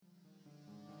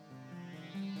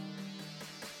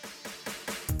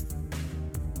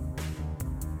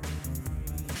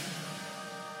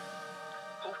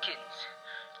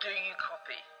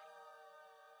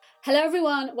Hello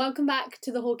everyone, welcome back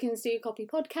to the Hawkins Do Copy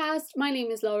podcast. My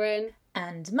name is Lauren.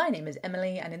 And my name is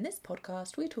Emily, and in this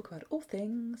podcast we talk about all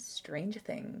things Stranger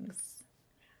Things.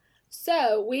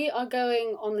 So we are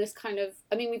going on this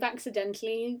we've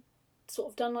accidentally sort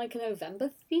of done like a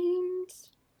November themed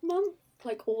month,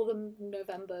 like all the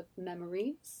November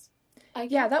memories.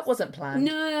 Yeah, that wasn't planned.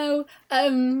 No,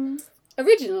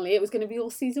 originally it was going to be all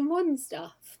season 1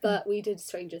 stuff, but we did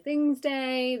Stranger Things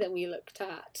Day, then we looked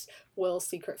at Will's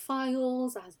Secret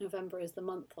Files, as November is the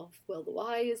month of Will the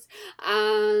Wise,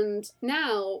 and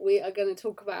now we are going to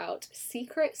talk about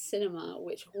Secret Cinema,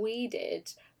 which we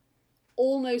did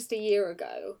almost a year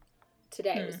ago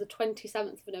today. It was the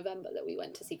 27th of November that we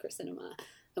went to Secret Cinema,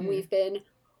 and we've been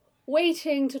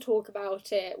waiting to talk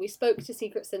about it. We spoke to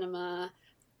Secret Cinema,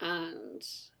 and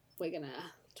we're going to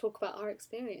talk about our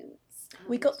experience.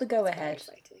 We got the go-ahead,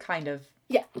 kind of.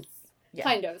 Yeah.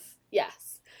 Kind of,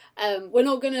 yes. We're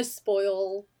not going to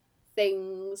spoil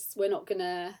things. We're not going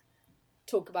to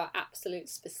talk about absolute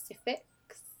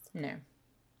specifics. No.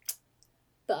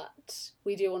 But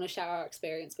we do want to share our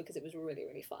experience because it was really,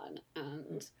 really fun.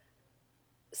 And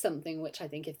something which I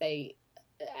think if they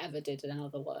ever did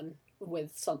another one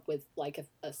with something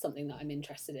that I'm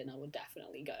interested in, I would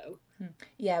definitely go.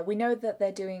 Yeah, we know that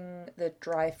they're doing the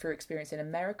drive-through experience in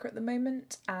America at the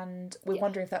moment, and we're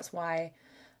wondering if that's why.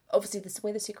 Obviously, the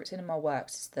way the Secret Cinema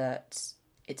works is that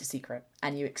it's a secret,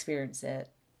 and you experience it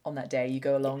on that day. You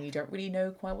go along, you don't really know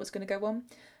quite what's going to go on.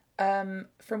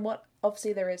 From what,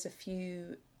 obviously, there is a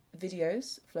few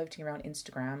videos floating around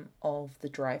Instagram of the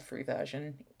drive-through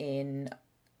version in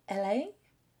LA.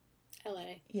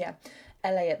 Yeah,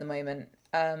 LA at the moment.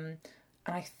 And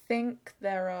I think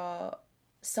there are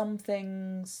some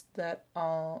things that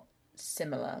are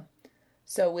similar.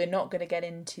 So we're not going to get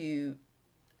into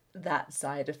that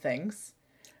side of things.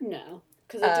 No,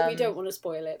 because we don't want to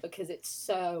spoil it because it's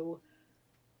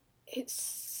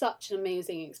such an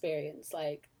amazing experience.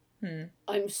 Like,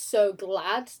 I'm so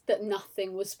glad that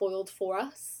nothing was spoiled for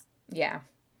us. Yeah.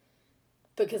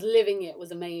 Because living it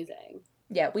was amazing.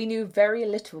 Yeah, we knew very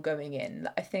little going in.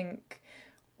 I think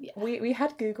we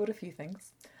had Googled a few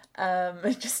things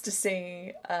just to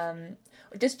see,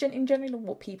 just in general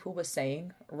what people were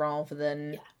saying rather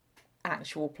than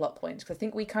actual plot points. Because I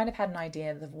think we kind of had an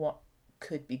idea of what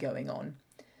could be going on.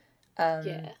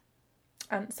 And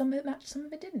some of it matched, some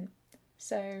of it didn't.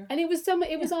 So, and it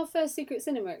was our first Secret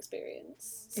Cinema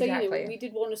experience. So exactly. we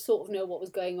did want to sort of know what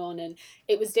was going on, and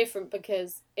it was different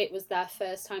because it was their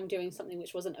first time doing something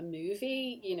which wasn't a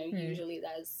movie. Usually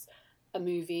there's a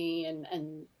movie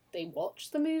and they watch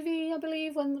the movie, I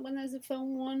believe, when there's a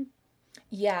film one.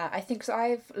 Yeah, I think so.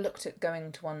 I've looked at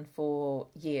going to one for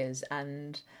years,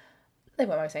 and like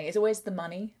what I was saying, it's always the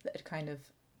money that had kind of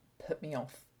put me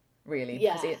off. Really,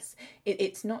 because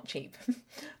it's not cheap.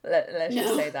 Let's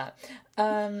just say that.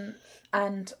 And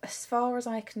as far as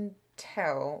I can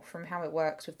tell from how it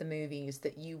works with the movies,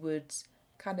 that you would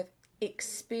kind of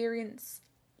experience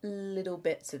little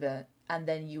bits of it, and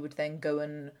then you would then go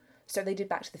and. So they did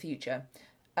Back to the Future.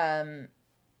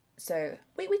 So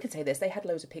we could say this. They had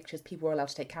loads of pictures. People were allowed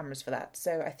to take cameras for that.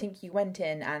 So I think you went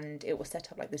in and it was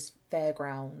set up like this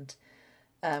fairground.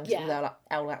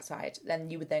 All outside.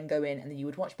 Then you would then go in and then you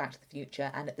would watch Back to the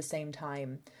Future, and at the same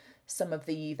time some of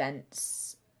the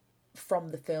events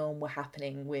from the film were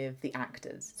happening with the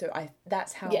actors. So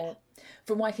that's how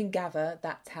from what I can gather,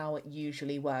 that's how it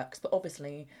usually works. But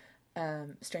obviously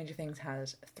Stranger Things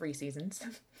has 3 seasons.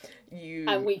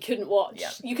 And we couldn't watch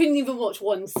you couldn't even watch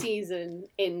one season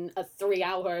in a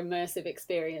 3-hour immersive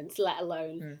experience, let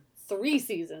alone 3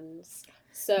 seasons.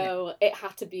 So it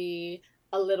had to be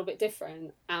a little bit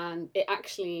different, and it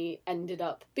actually ended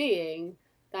up being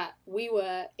that we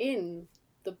were in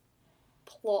the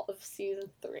plot of season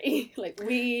 3. Like,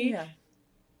 we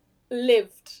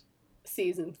lived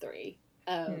season 3.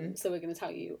 So we're going to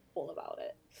tell you all about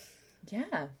it.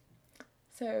 Yeah.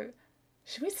 So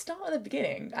should we start at the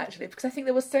beginning, actually? Because I think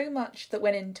there was so much that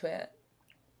went into it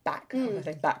I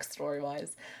think backstory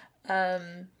wise.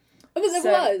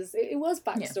 It was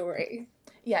backstory.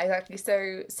 Yeah, exactly.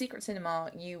 So, Secret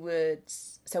Cinema,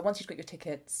 once you'd got your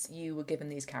tickets, you were given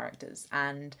these characters,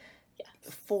 and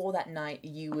for that night,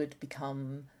 you would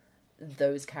become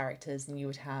those characters, and you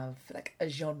would have, like, a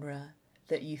genre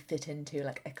that you fit into,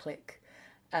 like a clique,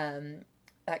 that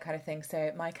kind of thing.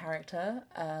 So, my character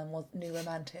was new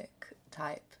romantic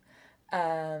type,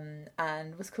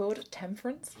 and was called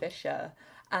Temperance Fisher,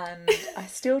 and I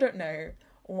still don't know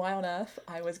why on earth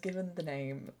I was given the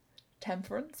name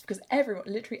Temperance, because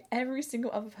literally every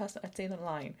single other person I'd seen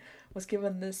online was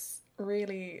given this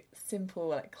really simple,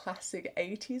 like, classic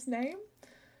 80s name.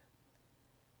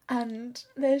 And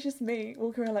there's just me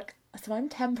walking around like, so I'm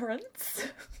Temperance.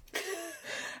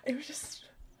 It was just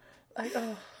like,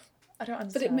 oh, I don't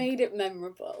understand. But it made it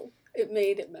memorable.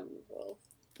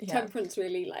 Yeah. Temperance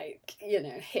really, like, you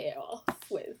know, hit it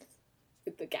off with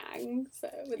the gang, so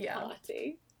with the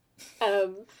party.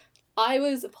 I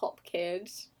was a pop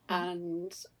kid,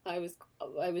 and I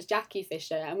was Jackie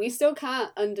Fisher, and we still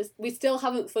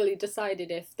haven't fully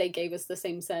decided if they gave us the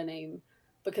same surname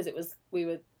because we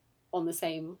were on the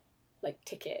same like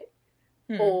ticket,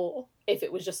 or if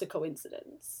it was just a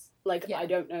coincidence. Like, I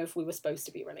don't know if we were supposed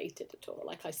to be related at all.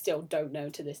 Like, I still don't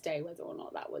know to this day whether or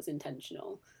not that was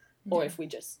intentional, or if we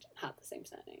just had the same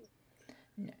surname.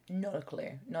 No, not a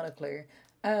clue.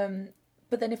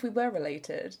 But then if we were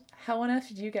related, how on earth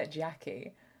did you get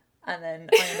Jackie? And then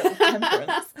I ended up with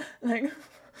Temperance. Like,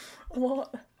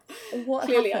 what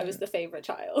Clearly happened? I was the favourite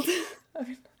child. I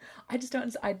mean,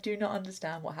 I do not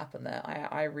understand what happened there.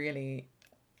 I really,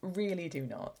 really do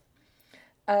not.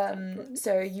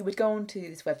 So you would go onto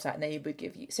this website and they would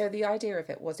give you... So the idea of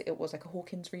it was like a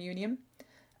Hawkins reunion.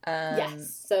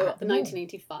 Yes, so the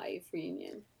 1985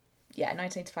 reunion. Yeah,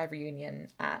 1985 reunion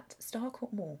at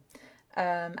Starcourt Mall.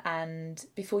 And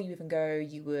before you even go,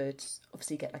 you would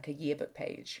obviously get like a yearbook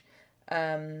page,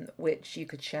 which you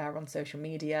could share on social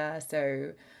media.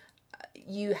 So I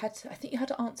think you had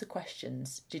to answer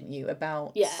questions, didn't you,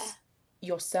 about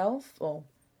yourself, or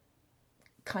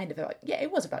kind of like,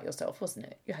 it was about yourself, wasn't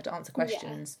it? You had to answer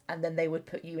questions, and then they would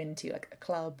put you into like a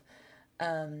club,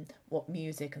 what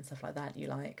music and stuff like that you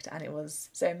liked. And it was,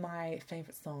 so my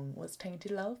favourite song was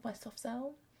Tainted Love by Soft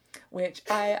Cell, which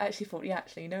I actually thought,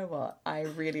 you know what, I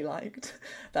really liked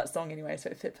that song anyway, so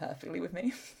it fit perfectly with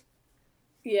me.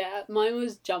 Yeah, mine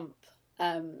was Jump.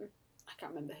 I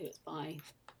can't remember who it's by,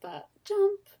 but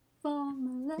Jump for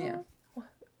my love. Yeah, well,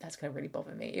 that's going to really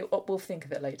bother me. We'll think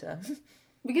of it later.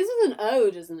 Because it's an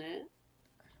ode, isn't it?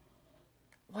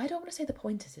 Why do I want to say the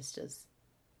Pointer Sisters?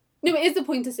 No, it is the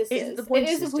Pointer Sisters. It is the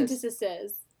Pointer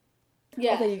Sisters.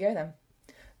 Yeah. Oh, there you go then.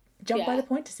 Jump by the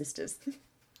Pointer Sisters.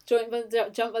 Jump by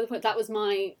the Pointer. That was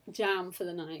my jam for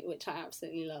the night, which I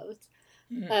absolutely loved.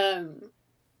 Mm.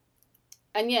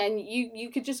 And you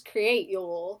could just create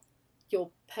your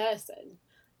person,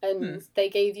 and they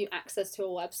gave you access to a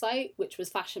website which was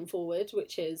Fashion Forward,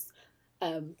 which is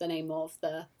the name of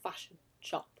the fashion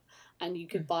shop, and you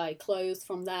could buy clothes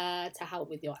from there to help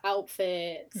with your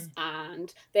outfits.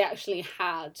 And they actually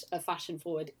had a Fashion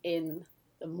Forward in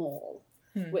the mall,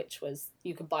 which was,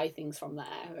 you could buy things from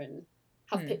there and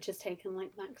have pictures taken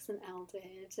like Max and Elle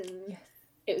did, and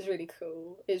it was really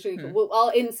cool. Well, I'll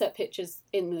insert pictures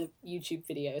in the YouTube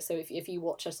video, so if you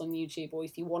watch us on YouTube, or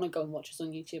if you want to go and watch us on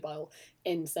YouTube, I'll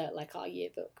insert like our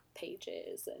yearbook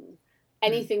pages and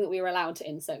anything that we were allowed to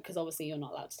insert, because obviously you're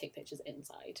not allowed to take pictures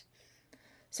inside.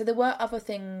 So there were other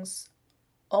things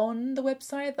on the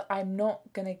website that I'm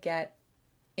not going to get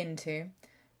into,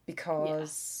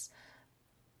 because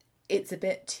it's a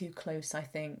bit too close, I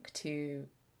think, to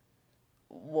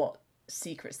what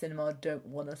Secret Cinema don't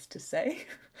want us to say.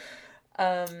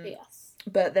 Yes.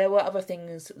 But there were other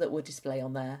things that were displayed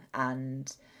on there,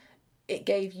 and it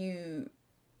gave you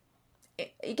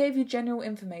general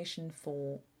information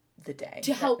for the day.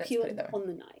 To help you on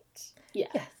the night. Yeah.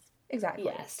 Yes, exactly.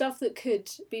 Yeah, stuff that could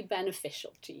be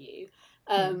beneficial to you.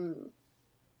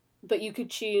 But you could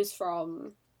choose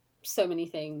from so many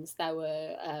things. There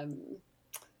were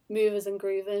movers and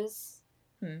groovers,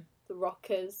 the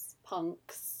rockers,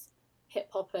 punks,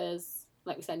 hip-hoppers,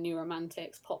 like we said, new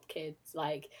romantics, pop kids.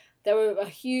 Like, there were a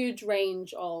huge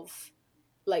range of,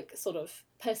 like, sort of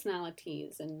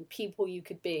personalities and people you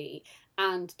could be.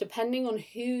 And depending on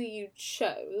who you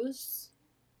chose,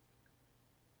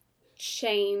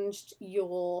 changed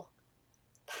your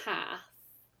path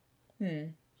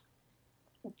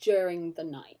during the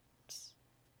night,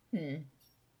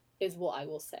 is what I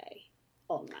will say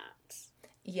on that.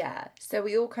 Yeah, so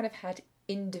we all kind of had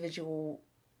individual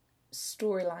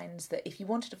storylines that if you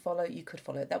wanted to follow, you could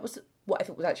follow. That was what I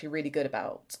thought was actually really good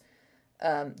about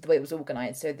the way it was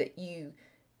organised, so that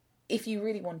if you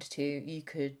really wanted to, you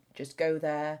could just go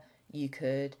there, you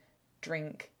could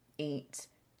drink, eat,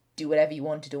 do whatever you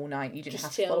wanted all night. You didn't just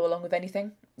have chill. To follow along with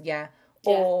anything. Yeah.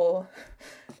 Or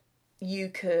you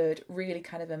could really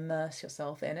kind of immerse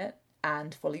yourself in it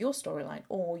and follow your storyline.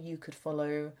 Or you could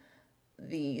follow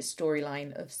the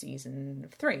storyline of season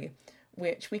 3,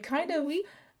 which we kind of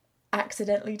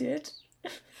accidentally did.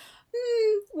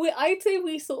 I'd say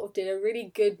we sort of did a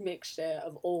really good mixture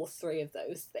of all three of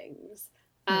those things.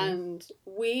 And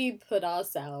we put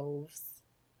ourselves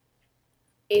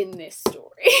in this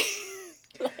story.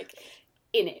 Like,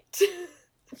 in it.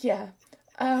 Yeah.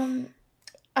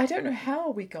 I don't know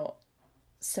how we got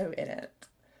so in it,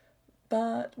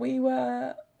 but we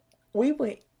were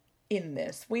in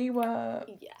this. We were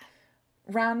Yeah.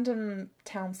 random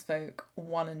townsfolk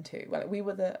 1 and 2. Well, we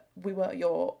were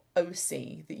your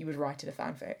OC that you would write in a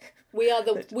fanfic. We were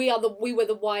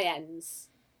the YNs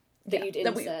that Yeah, you'd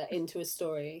insert into a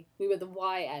story. We were the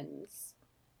YNs.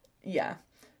 Yeah,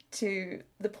 to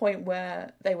the point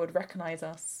where they would recognise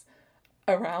us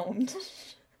around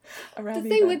The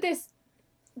thing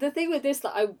with this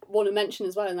that I want to mention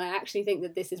as well, and I actually think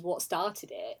that this is what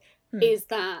started it, is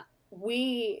that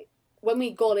when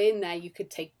we got in there, you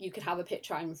could have a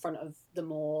picture in front of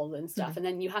them all and stuff, and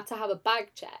then you had to have a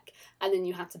bag check, and then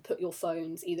you had to put your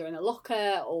phones either in a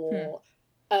locker or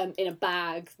in a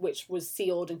bag which was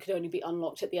sealed and could only be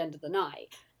unlocked at the end of the night.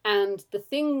 And the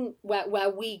thing where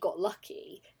we got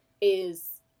lucky is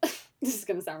this is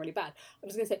going to sound really bad. I'm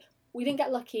just going to say we didn't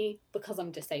get lucky because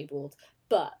I'm disabled,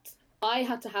 but I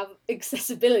had to have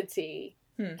accessibility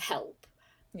help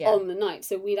on the night.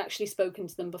 So we'd actually spoken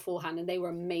to them beforehand and they were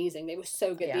amazing. They were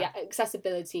so good. Yeah. The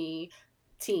accessibility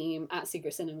team at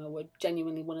Secret Cinema were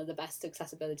genuinely one of the best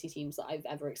accessibility teams that I've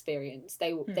ever experienced.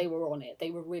 They were on it.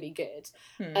 They were really good.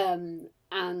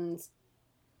 And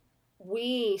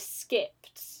we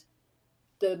skipped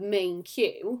the main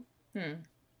queue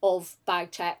of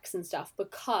bag checks and stuff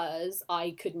because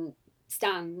I couldn't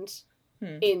stand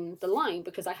in the line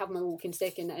because I have my walking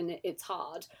stick and it's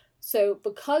hard. So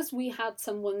because we had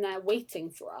someone there waiting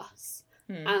for us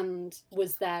and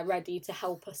was there ready to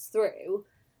help us through,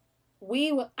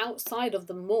 we were outside of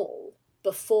the mall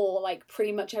before like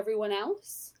pretty much everyone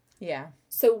else. Yeah.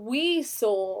 So we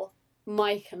saw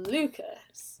Mike and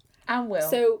Lucas. And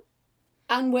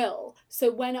Will.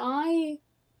 So when I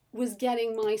was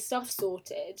getting my stuff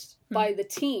sorted by the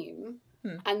team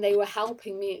and they were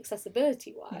helping me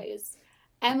accessibility wise,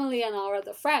 Emily and our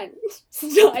other friend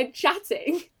started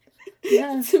chatting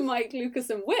to Mike, Lucas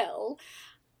and Will,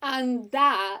 and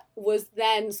that was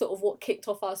then sort of what kicked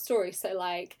off our story. So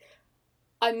like,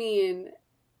 I mean,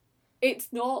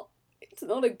 it's not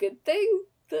a good thing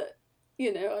that,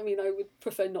 you know, I mean, I would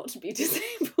prefer not to be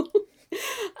disabled.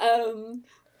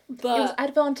 But it was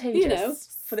advantageous, you know,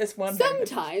 for this one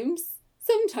sometimes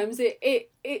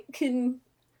it can,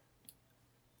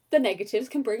 the negatives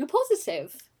can bring a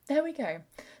positive. There we go.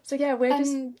 So yeah, we're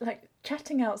just like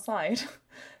chatting outside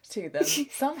to them.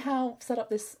 Somehow set up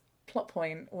this plot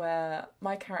point where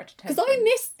my character because I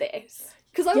missed this.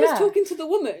 Because I was talking to the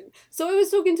woman. So I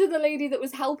was talking to the lady that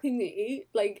was helping me,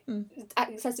 like,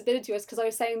 accessibility wise, because I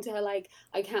was saying to her, like,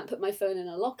 I can't put my phone in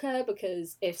a locker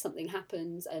because if something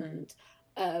happens and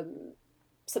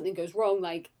something goes wrong,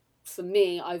 like, for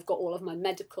me, I've got all of my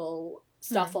medical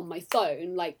stuff on my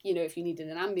phone, like, you know, if you needed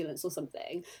an ambulance or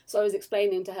something. So I was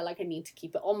explaining to her, like, I need to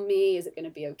keep it on me. Is it going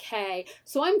to be okay?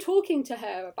 So I'm talking to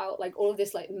her about, like, all of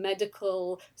this, like,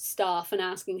 medical stuff and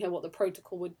asking her what the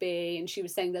protocol would be. And she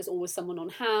was saying there's always someone on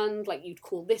hand, like, you'd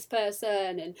call this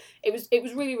person. And it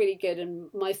was really, really good.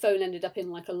 And my phone ended up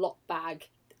in, like, a lock bag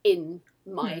in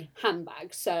my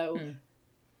handbag. So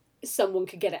someone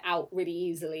could get it out really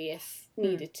easily if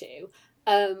needed to.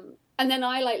 And then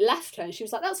I, like, left her and she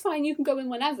was like, that's fine, you can go in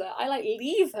whenever. I, like,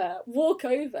 leave her, walk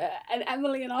over, and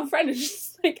Emily and our friend are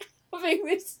just, like, having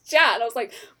this chat. And I was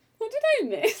like, what did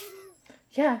I miss?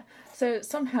 Yeah. So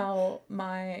somehow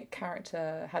my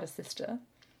character had a sister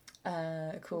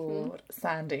called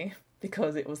Sandy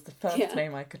because it was the first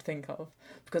name I could think of.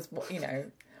 Because, you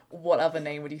know, what other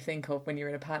name would you think of when you're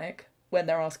in a panic? When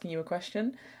they're asking you a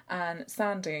question? And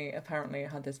Sandy apparently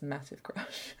had this massive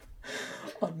crush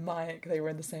on Mike. They were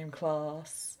in the same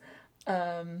class,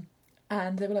 and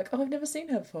they were like, oh, I've never seen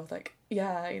her before. I was like,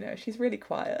 yeah, you know, she's really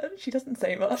quiet, she doesn't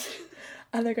say much.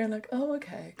 And they're going like, oh,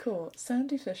 okay, cool,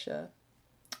 Sandy Fisher,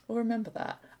 we'll remember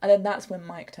that. And then that's when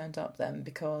Mike turned up then,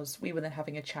 because we were then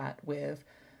having a chat with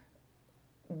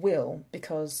Will,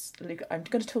 because Luke, I'm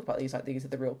going to talk about these like these are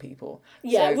the real people.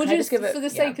 Yeah, so we'll just give it, for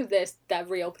the sake of this, they're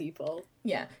real people.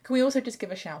 Yeah. Can we also just give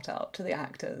a shout out to the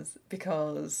actors,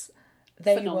 because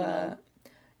they were,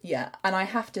 and I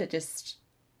have to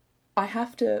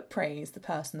praise the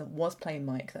person that was playing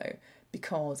Mike though,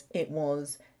 because it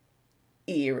was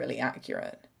eerily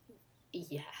accurate.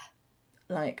 Yeah.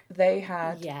 Like, they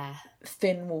had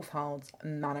Finn Wolfhard's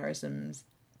mannerisms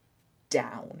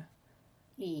down.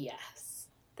 Yes,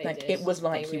 they did. It was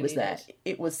like he was there.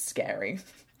 It was scary.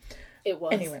 It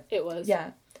was. Anyway. It was.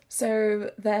 Yeah.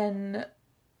 So then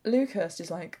Lucas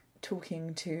is like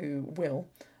talking to Will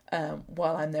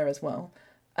while I'm there as well.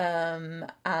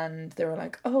 And they were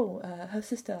like, oh, her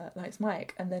sister likes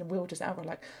Mike. And then Will just outright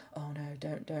like, oh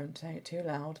no, don't say it too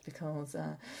loud because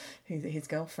his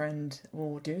girlfriend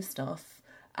will do stuff.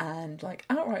 and like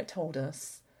outright told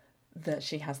us that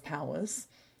she has powers.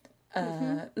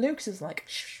 Lucas is like,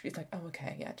 shh. He's like, oh,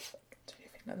 okay, yeah, just like, do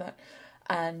anything like that.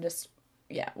 And just,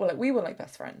 yeah, well, like, we were like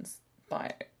best friends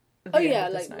by the end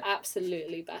of this night.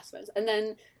 Absolutely best friends. And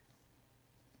then,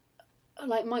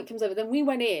 like, Mike comes over, then we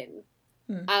went in,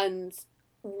 and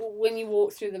when you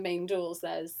walk through the main doors,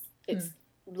 it's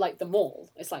like the mall.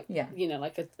 It's like, you know,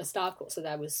 like a staff court. So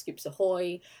there was Scoops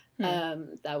Ahoy,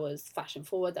 there was Fashion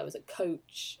Forward, there was a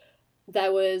Coach,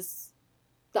 there was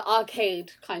the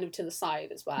arcade kind of to the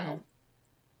side as well,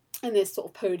 and this sort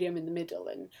of podium in the middle,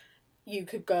 and you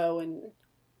could go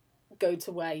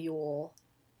to where you're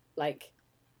like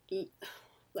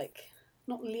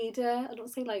not leader, I don't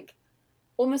say, like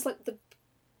almost like the.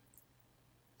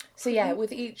 So yeah,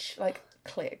 with each like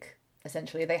clique,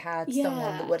 essentially they had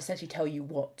someone that would essentially tell you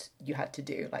what you had to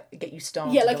do, like get you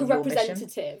started. Yeah, like on a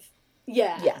representative.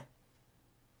 Yeah. Yeah.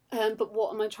 But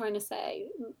what am I trying to say?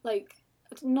 Like,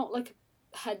 not like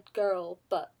a head girl,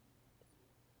 but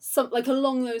some like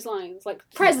along those lines, like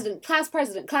president, class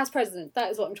president.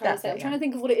 That is what I'm trying to say. I'm trying to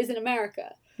think of what it is in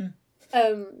America.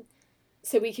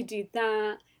 So we could do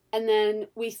that, and then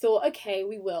we thought, okay,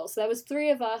 we will. So there was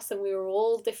 3 of us, and we were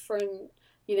all different.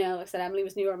 You know, like I said, Emily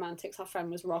was New Romantics, our friend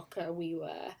was rocker,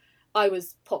 I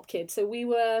was pop kid. So we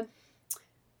were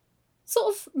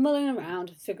sort of mulling around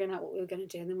and figuring out what we were going to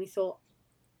do. And then we thought,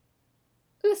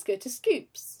 let's go to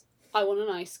Scoops. I want an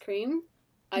ice cream.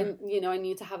 I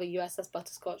need to have a USS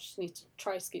Butterscotch. Need to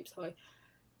try Scoops Ahoy.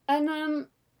 And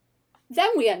then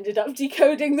we ended up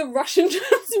decoding the Russian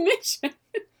transmission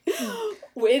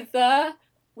with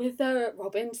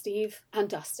Robin, Steve, and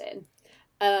Dustin.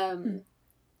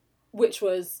 Which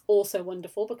was also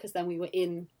wonderful, because then we were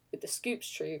in with the Scoops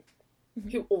troupe,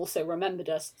 who also remembered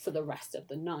us for the rest of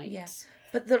the night. Yeah.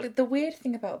 But the weird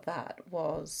thing about that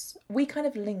was we kind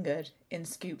of lingered in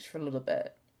Scoops for a little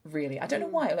bit, really. I don't know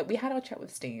why. Like, we had our chat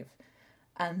with Steve,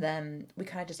 and then we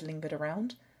kind of just lingered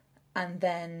around, and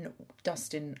then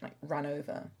Dustin like ran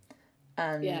over,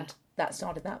 and that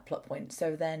started that plot point.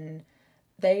 So then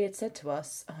they had said to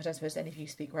us, oh, I don't suppose any of you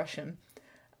speak Russian.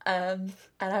 And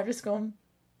I've just gone,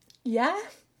 yeah.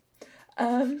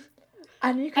 And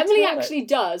you can Emily actually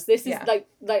does. This is like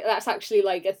that's actually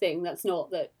like a thing. That's not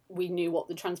that we knew what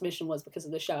the transmission was because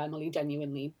of the show. Emily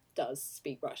genuinely does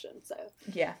speak Russian. So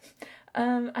yeah,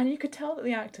 and you could tell that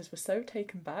the actors were so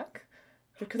taken back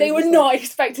because they were not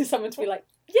expecting someone to be like,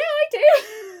 yeah, I do.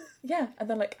 Yeah, and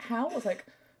then like, how? I was like,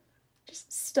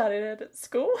 just studied it at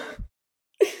school.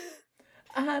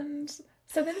 And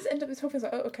so then this ended up this whole thing.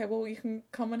 Like, oh, okay, well, you can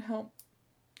come and help,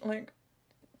 like,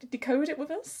 decode it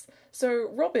with us. So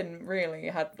Robin really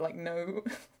had like no,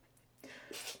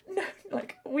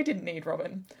 like, we didn't need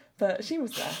Robin, but she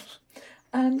was there.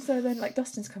 And so then like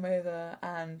Dustin's come over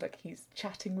and like he's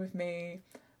chatting with me,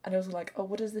 and I was like, oh,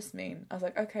 what does this mean? I was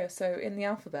like, okay, so in the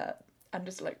alphabet, I'm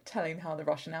just like telling how the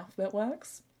Russian alphabet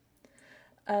works.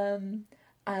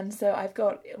 And so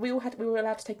we were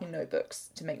allowed to take in notebooks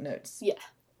to make notes. Yeah.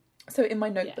 So in my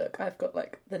notebook, I've got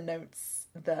like the notes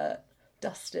that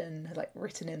Dustin had like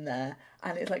written in there,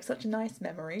 and it's like such a nice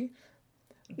memory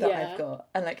that I've got.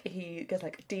 And like he goes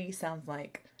like, B sounds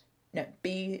like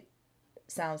D.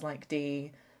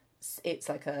 It's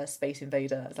like a space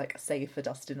invader. It's like a save for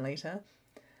Dustin later.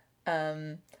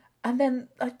 And then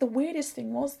like the weirdest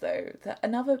thing was though that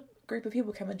another group of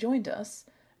people came and joined us,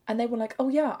 and they were like, oh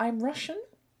yeah, I'm Russian.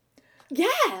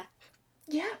 Yeah.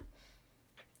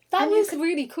 That was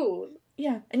really cool.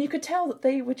 Yeah, and you could tell that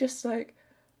they were just like,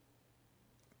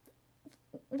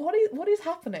 what is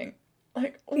happening?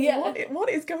 Like, what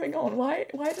is going on? Why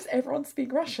does everyone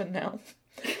speak Russian now?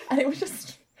 And it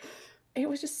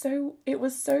was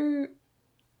so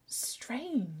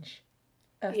strange.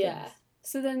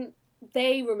 So then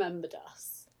they remembered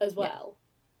us as well.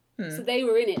 So they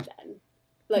were in it then.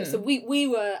 Like, so we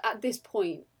were, at this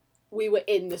point, we were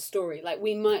in the story. Like,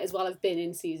 we might as well have been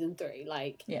in season 3.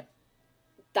 Like,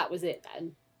 that was it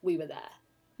then. We were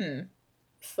there.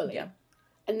 Fully. Yeah.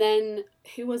 And then,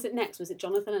 who was it next? Was it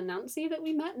Jonathan and Nancy that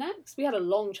we met next? We had a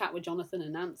long chat with Jonathan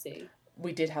and Nancy.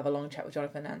 We did have a long chat with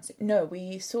Jonathan and Nancy. No,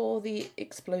 we saw the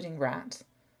exploding rat.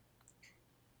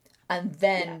 And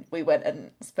then we went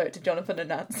and spoke to Jonathan and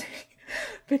Nancy.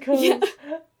 Because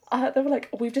they were like,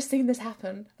 we've just seen this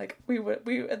happen. Like, we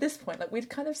at this point, like, we'd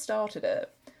kind of started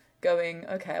it going,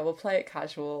 okay, we'll play it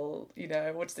casual,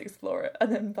 we'll just explore it.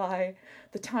 And then by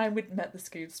the time we'd met the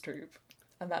Scoops troupe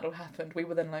and that all happened, we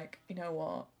were then like, you know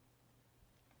what?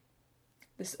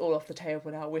 This is all off the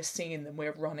table now. We're seeing them.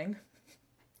 We're running.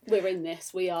 We're in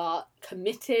this. We are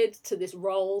committed to this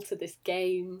role, to this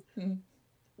game.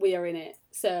 We are in it.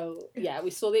 So, yeah, we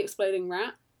saw the exploding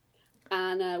rat.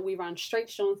 and we ran straight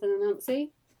to Jonathan and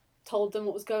Nancy, told them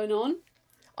what was going on.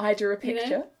 I drew a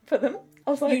picture for them.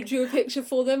 I was like, you drew a picture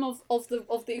for them of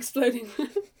the exploding.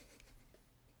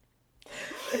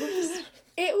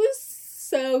 It was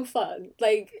so fun.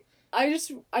 Like, I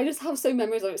just have so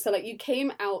memories of it. So like, you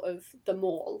came out of the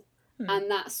mall,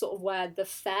 and that's sort of where the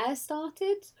fair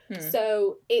started.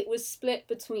 So it was split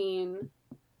between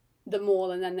the mall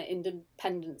and then the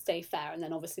Independence Day Fair, and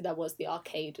then obviously there was the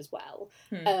arcade as well.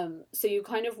 So you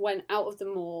kind of went out of the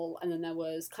mall, and then there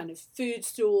was kind of food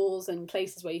stalls and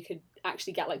places where you could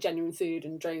actually get like genuine food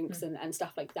and drinks and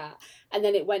stuff like that. And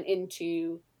then it went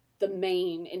into the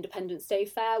main Independence Day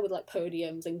Fair with like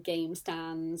podiums and game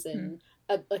stands and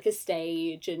like a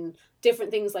stage and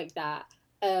different things like that.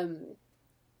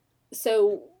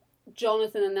 So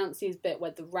Jonathan and Nancy's bit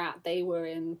where the rat, they were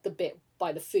in the bit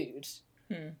by the food.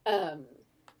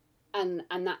 And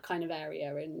that kind of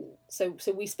area, and so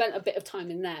we spent a bit of time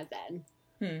in there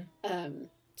then,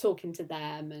 talking to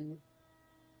them and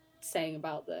saying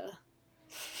about the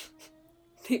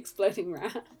exploding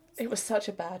rat. It was such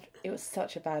a bad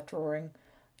drawing.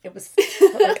 It was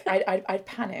like I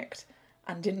panicked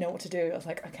and didn't know what to do. I was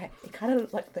like, okay, it kind of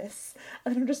looked like this,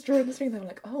 and then I'm just drawing this thing. They were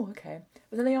like, oh, okay,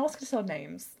 but then they asked us our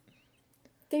names.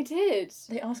 They did.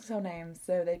 They asked us our names,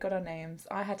 so they got our names.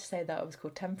 I had to say that I was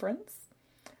called Temperance,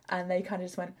 and they kind of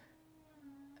just went,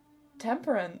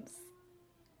 Temperance,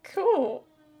 cool.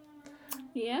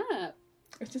 Yeah.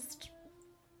 It just,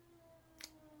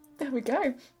 there we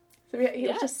go. So it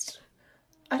was just,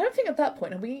 I don't think at that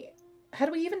point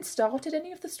had we even started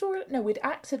any of the story? No, we'd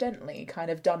accidentally kind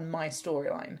of done my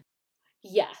storyline.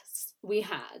 Yes, we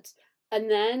had, and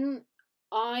then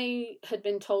I had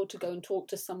been told to go and talk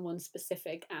to someone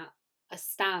specific at a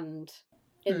stand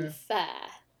in the fair.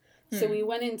 So we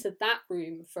went into that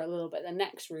room for a little bit, the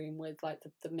next room with like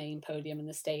the main podium and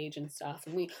the stage and stuff.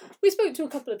 And we spoke to a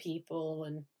couple of people,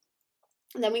 and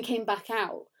then we came back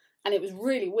out, and it was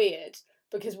really weird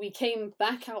because we came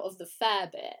back out of the fair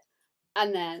bit,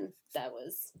 and then there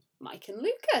was Mike and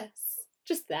Lucas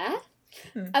just there.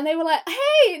 And they were like,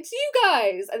 hey, it's you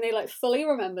guys, and they like fully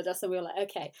remembered us, and we were like,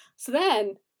 okay. So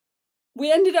then we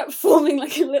ended up forming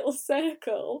like a little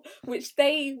circle which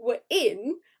they were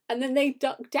in, and then they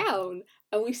ducked down,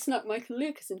 and we snuck Mike and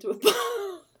Lucas into a bar.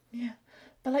 Yeah,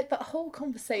 but like that whole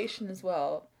conversation as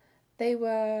well, they'd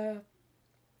run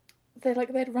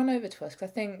over to us because I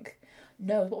think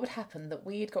what would happen that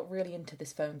we'd got really into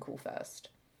this phone call first.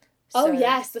 Oh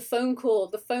yes, the phone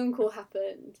call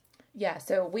happened. Yeah,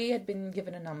 so we had been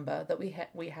given a number that we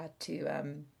had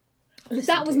to listen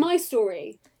That was to. my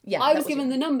story. Yeah, I was given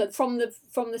the number from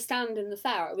the stand in the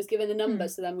fair. I was given a number,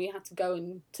 so then we had to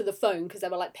go to the phone because there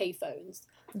were like pay phones.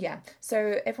 Yeah,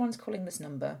 so everyone's calling this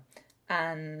number,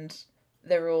 and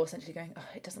they're all essentially going, "Oh,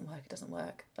 it doesn't work. It doesn't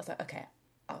work." I was like, "Okay,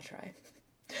 I'll try."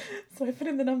 So I put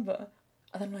in the number,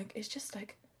 and I'm like, "It's just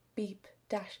like beep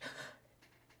dash."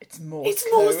 It's Morse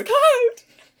code.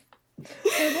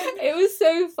 It was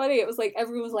so funny. It was like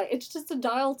everyone was like, it's just a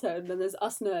dial tone, and then there's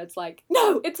us nerds like,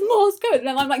 no, it's Morse code. And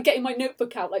then I'm like getting my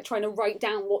notebook out, like trying to write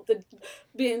down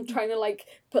trying to like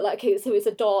put like, okay, so it's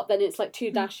a dot, then it's like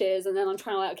 2 dashes, and then I'm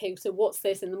trying to like, okay, so what's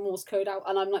this in the Morse code out?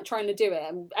 And I'm like trying to do it,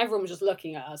 and everyone was just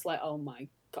looking at us like, oh my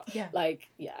god, yeah, like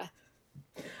yeah.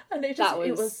 And it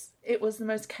was the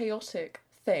most chaotic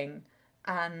thing,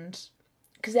 and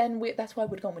because then that's why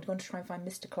we'd gone to try and find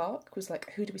Mr. Clark. Was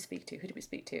like, who do we speak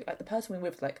to? Like the person we were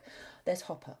with, like, there's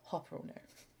Hopper will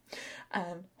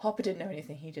know. Hopper didn't know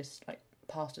anything. He just like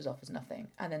passed us off as nothing.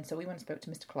 And then so we went and spoke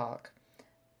to Mr. Clark,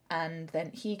 and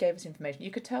then he gave us information. You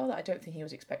could tell that I don't think he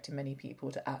was expecting many people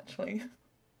to actually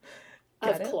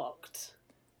get it. Clocked.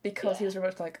 Because he was very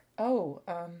much like, oh,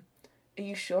 are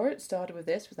you sure it started with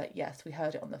this? Was like, yes, we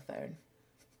heard it on the phone.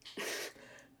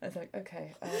 I was like,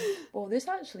 okay, well, this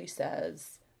actually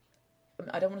says,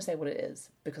 I don't want to say what it is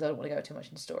because I don't want to go too much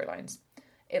into storylines.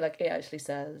 It actually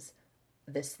says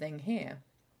this thing here.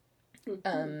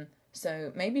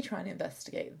 So maybe try and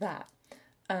investigate that.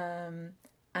 And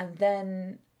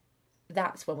then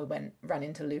that's when we ran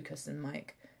into Lucas and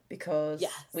Mike because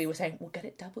we were saying, we'll get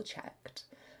it double checked.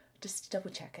 Just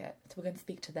double check it. So we're going to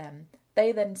speak to them.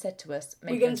 They then said to us,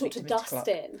 we're going to talk to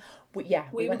Dustin. We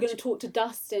were going to talk to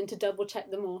Dustin to double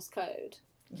check the Morse code.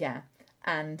 Yeah,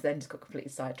 and then just got completely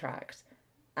sidetracked.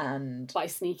 And by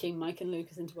sneaking Mike and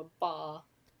Lucas into a bar.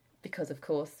 Because, of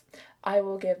course, I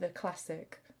will give the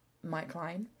classic Mike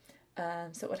line.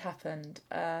 So what happened,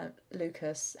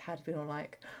 Lucas had been all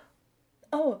like,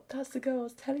 oh, that's the girl I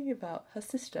was telling you about, her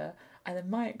sister. And then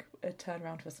Mike turned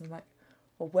around to us and was like,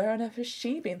 well, where on earth has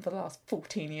she been for the last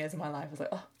 14 years of my life? I was like,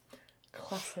 oh,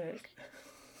 classic.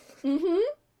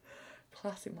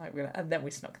 classic Mike Wheeler, and then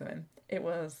we snuck them in. It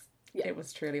was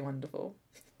truly wonderful.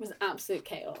 It was absolute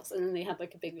chaos, and then they had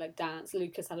like a big like dance.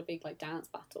 Lucas had a big like dance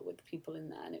battle with the people in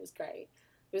there, and it was great.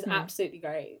 It was absolutely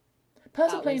great.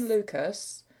 Person playing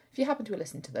Lucas, if you happen to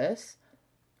listen to this,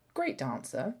 great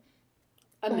dancer.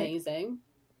 Amazing.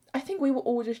 Like, I think we were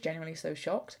all just genuinely so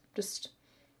shocked. Just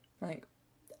like,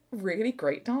 really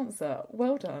great dancer.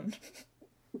 Well done.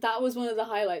 That was one of the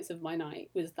highlights of my night,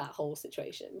 was that whole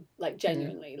situation. Like,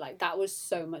 genuinely, like, that was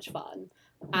so much fun.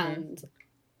 And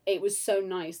it was so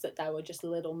nice that there were just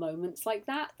little moments like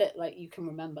that like you can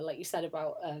remember, like you said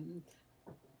about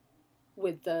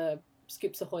with the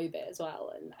Scoops Ahoy bit as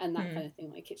well, and that kind of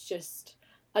thing. Like, it's just,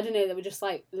 I don't know, there were just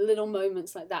like little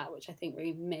moments like that which I think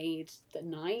really made the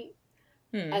night.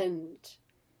 And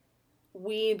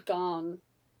we'd gone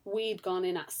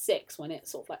in at 6 when it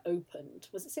sort of like opened.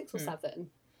 Was it 6 or 7?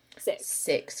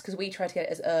 6, because we tried to get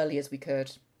it as early as we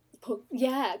could.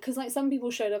 Yeah, because like some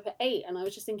people showed up at 8, and I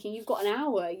was just thinking, you've got an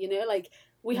hour, you know, like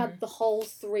we had the whole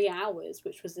 3 hours,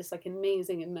 which was this like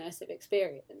amazing immersive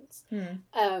experience.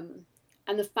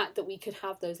 And the fact that we could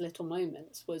have those little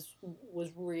moments was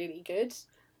really good,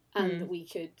 and that we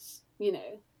could, you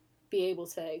know, be able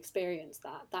to experience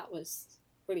that was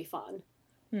really fun.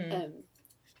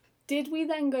 Did we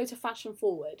then go to Fashion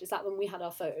Forward? Is that when we had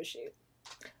our photo shoot?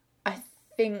 I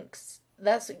think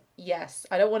that's, yes.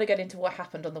 I don't want to get into what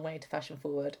happened on the way to Fashion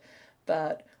Forward,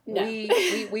 but no.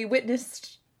 we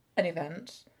witnessed an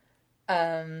event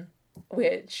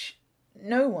which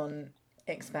no one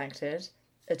expected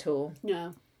at all.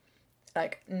 No.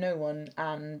 Like, no one,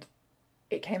 and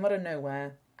it came out of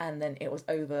nowhere, and then it was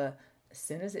over as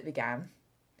soon as it began.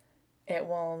 It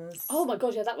was... Oh my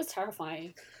god, yeah, that was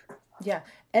terrifying. Yeah,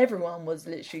 everyone was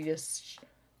literally just...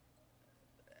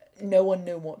 No one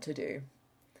knew what to do.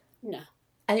 No.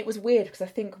 And it was weird, because I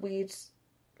think we'd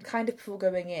kind of, before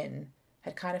going in,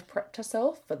 had kind of prepped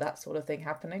ourselves for that sort of thing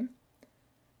happening.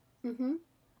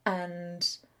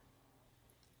 And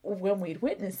when we'd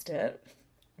witnessed it,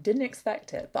 didn't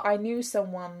expect it, but I knew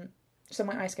someone, so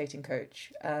my ice skating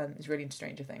coach is really into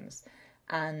Stranger Things,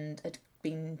 and had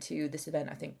been to this event,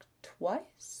 I think,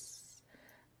 twice,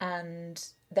 and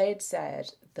they had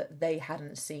said that they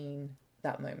hadn't seen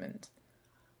that moment.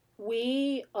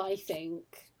 We, I think,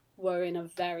 were in a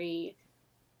very...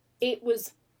 It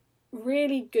was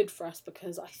really good for us,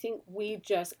 because I think we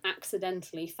just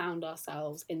accidentally found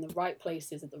ourselves in the right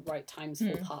places at the right times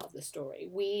for part of the story.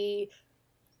 We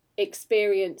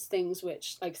experienced things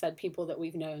which, like I said, people that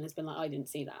we've known has been like, I didn't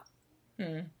see that.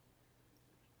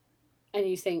 And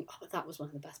you think, oh, that was one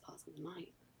of the best parts of the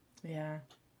night. Yeah.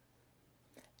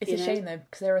 It's a shame, though,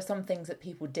 because there are some things that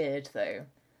people did, though,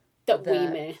 that we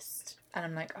missed. And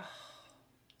I'm like, oh, I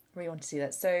really want to see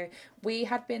that. So we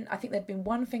had been, I think there'd been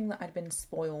one thing that I'd been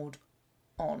spoiled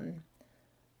on,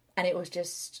 and it was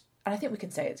just, and I think we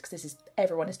can say it because this is,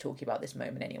 everyone is talking about this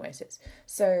moment anyway.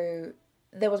 So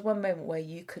there was one moment where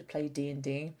you could play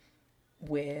D&D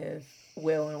with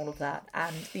Will and all of that,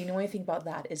 and the annoying thing about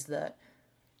that is that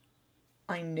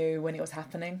I knew when it was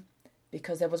happening,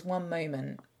 because there was one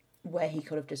moment where he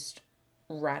could have just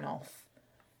ran off,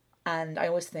 and I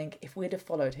always think if we'd have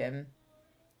followed him,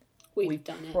 we'd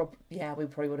done it. Yeah, we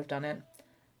probably would have done it.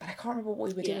 But I can't remember what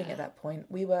we were doing at that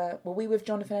point. Were we with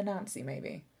Jonathan and Nancy,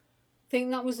 maybe? I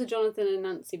think that was the Jonathan and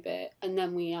Nancy bit, and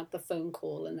then we had the phone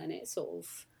call, and then it sort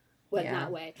of went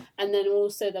that way. And then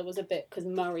also there was a bit, because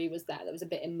Murray was there was a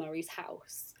bit in Murray's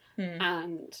house,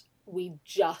 and we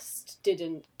just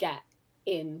didn't get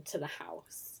into the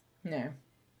house. No.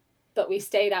 But we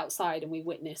stayed outside and we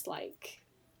witnessed, like,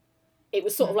 it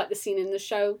was sort of like the scene in the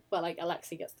show where, like,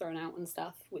 Alexei gets thrown out and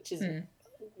stuff, which is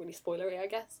really spoilery, I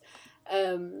guess.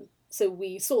 So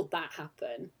we saw that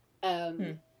happen.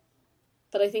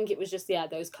 But I think it was just,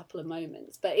 those couple of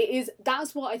moments. But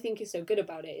that's what I think is so good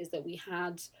about it, is that we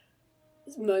had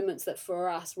moments that for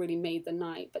us really made the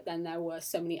night, but then there were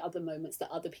so many other moments that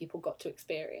other people got to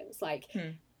experience. Like,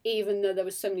 even though there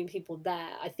were so many people there,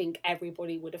 I think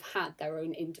everybody would have had their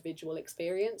own individual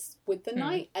experience with the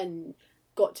night and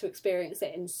got to experience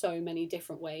it in so many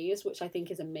different ways, which I think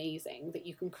is amazing, that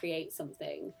you can create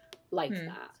something like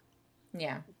that.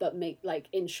 Yeah. But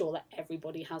ensure that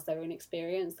everybody has their own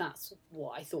experience. That's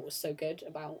what I thought was so good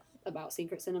about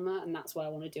Secret Cinema, and that's why I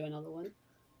want to do another one.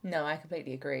 No, I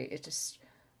completely agree. It's just,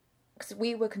 because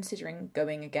we were considering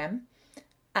going again,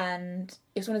 and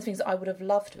it's one of the things that I would have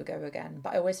loved to go again,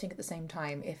 but I always think at the same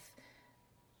time, if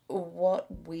what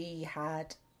we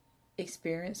had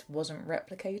experienced wasn't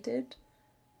replicated,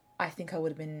 I think I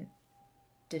would have been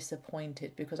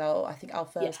disappointed, because I think our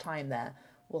first time there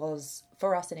was,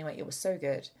 for us anyway, it was so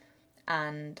good.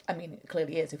 And I mean, it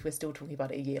clearly is if we're still talking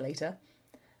about it a year later.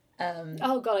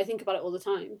 Oh God, I think about it all the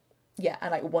time. Yeah,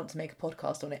 and like want to make a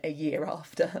podcast on it a year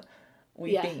after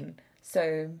we've been.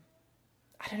 So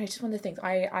I don't know, just one of the things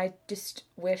I just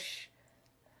wish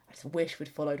we'd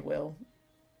followed Will.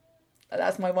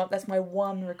 That's my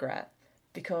one regret,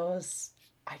 because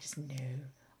I just knew.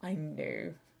 I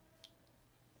knew.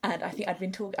 And I think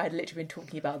I'd literally been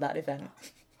talking about that event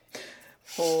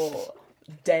for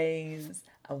days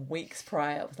and weeks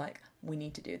prior. I was like, we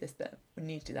need to do this bit. We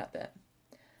need to do that bit.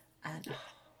 And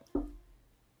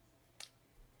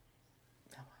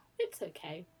it's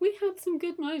okay. We had some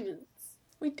good moments.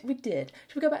 We did.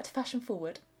 Should we go back to Fashion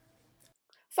Forward?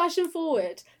 Fashion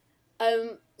Forward.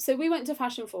 So we went to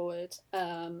Fashion Forward.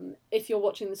 If you're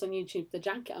watching this on YouTube, the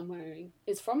jacket I'm wearing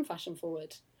is from Fashion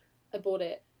Forward. I bought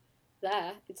it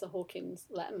there. It's a Hawkins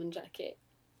Letterman jacket,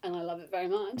 and I love it very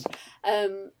much.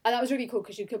 And that was really cool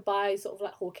because you could buy sort of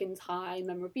like Hawkins High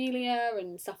memorabilia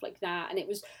and stuff like that. And it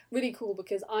was really cool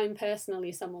because I'm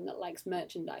personally someone that likes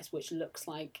merchandise which looks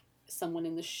like someone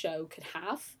in the show could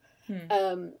have.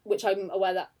 Which I'm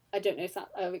aware that, I don't know if that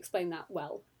I've explained that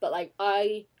well, but like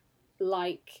I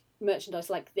like merchandise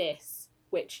like this,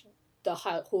 which the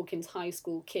Hawkins High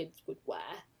School kids would wear,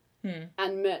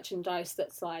 and merchandise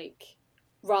that's like,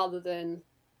 rather than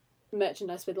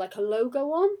merchandise with like a logo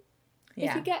on,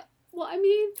 if you get what I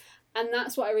mean. And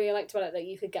that's what I really liked about it, that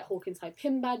you could get Hawkins High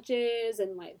pin badges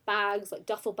and like bags, like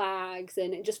duffel bags,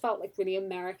 and it just felt like really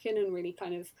American and really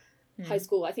kind of high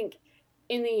school. I think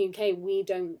in the UK we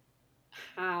don't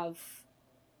have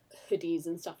hoodies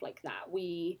and stuff like that.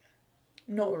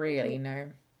 Not really,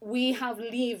 no. We have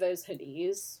Lever's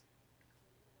hoodies,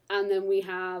 and then we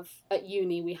have, at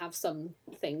uni, we have some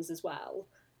things as well.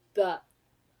 But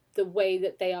the way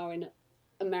that they are in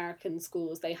American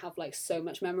schools, they have like so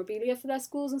much memorabilia for their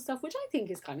schools and stuff, which I think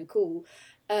is kind of cool.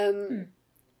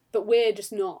 But we're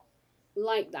just not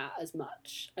like that as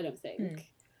much, I don't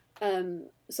think.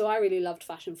 So I really loved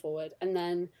Fashion Forward. And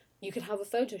then you could have a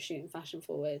photo shoot in Fashion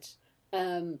Forward.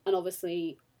 And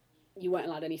obviously you weren't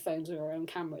allowed any phones or your own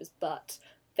cameras, but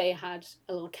they had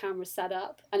a little camera set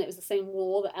up, and it was the same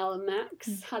wall that Elle and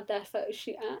Max had their photo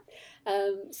shoot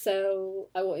at. So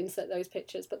I will insert those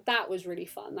pictures, but that was really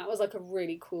fun. That was like a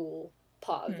really cool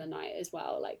part of the night as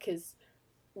well, like, because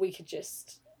we could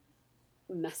just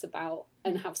mess about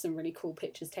and have some really cool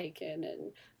pictures taken,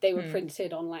 and they were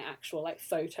printed on like actual like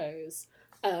photos,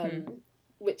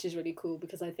 which is really cool,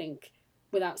 because I think,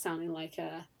 without sounding like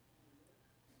a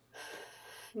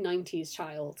 90s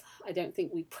child, I don't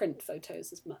think we print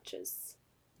photos as much as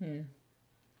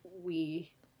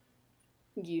we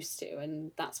used to,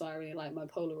 and that's why I really like my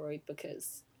Polaroid,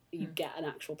 because you get an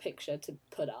actual picture to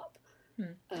put up.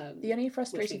 The only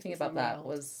frustrating thing about that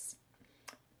was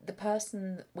the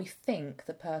person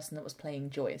that was playing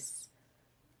Joyce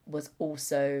was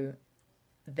also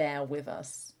there with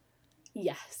us.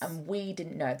 Yes. And we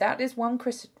didn't know. That is one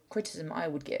criticism I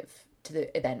would give to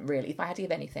the event, really, if I had to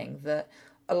give anything, that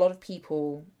a lot of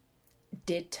people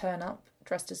did turn up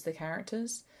dressed as the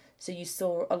characters. So you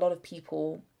saw a lot of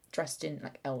people dressed in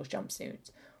like Elle's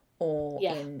jumpsuit or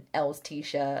in Elle's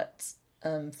t-shirts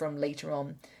from later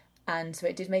on. And so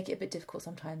it did make it a bit difficult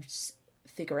sometimes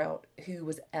to figure out who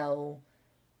was Elle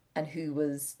and who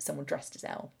was someone dressed as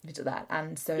Elle, bit of that.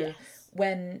 And so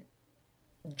when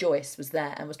Joyce was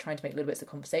there and was trying to make little bits of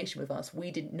conversation with us,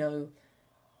 we didn't know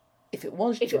if it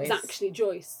was Joyce. If it was actually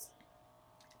Joyce.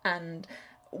 And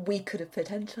we could have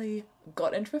potentially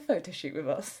got into a photo shoot with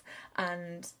us.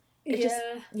 And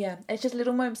it's just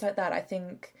little moments like that. I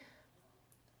think,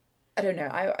 I don't know.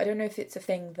 I don't know if it's a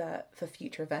thing that for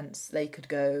future events they could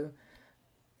go,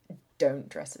 don't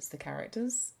dress as the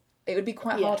characters. It would be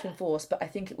quite hard to enforce, but I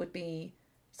think it would be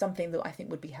something that I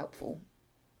think would be helpful.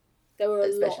 There were a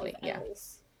lot of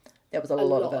elves. There was a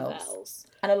lot of elves.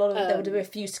 And a lot of there were a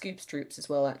few Scoops troops as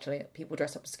well, actually. People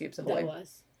dressed up as Scoops Ahoy. There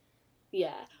was.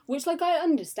 Yeah. Which, like, I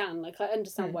understand. Like, I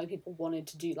understand why people wanted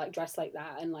to do, like, dress like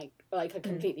that, and, like I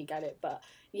completely get it. But,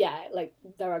 yeah, like,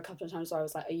 there were a couple of times where I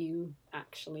was like, are you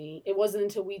actually... It wasn't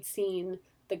until we'd seen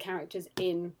the characters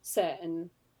in certain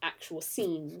actual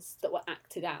scenes that were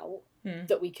acted out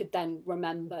that we could then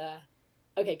remember...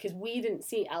 Okay, because we didn't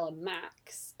see Elle and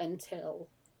Max until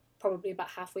probably about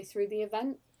halfway through the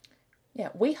event. Yeah,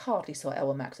 we hardly saw Elle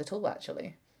and Max at all,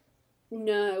 actually.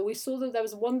 No, we saw them. There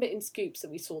was one bit in Scoops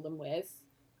that we saw them with,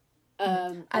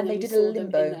 and they did a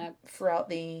limbo throughout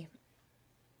the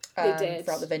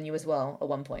venue as well at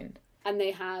one point. And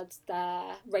they had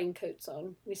their raincoats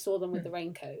on. We saw them with the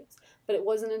raincoats, but it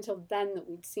wasn't until then that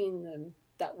we'd seen them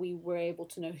that we were able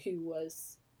to know who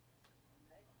was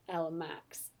Elle and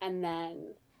Max, and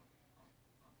then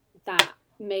that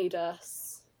made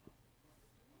us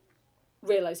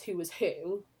realise who was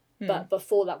who. But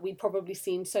before that, we'd probably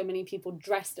seen so many people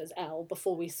dressed as Elle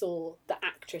before we saw the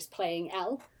actress playing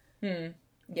Elle.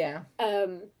 Yeah.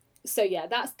 So yeah,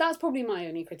 that's probably my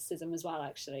only criticism as well,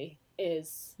 actually,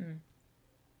 is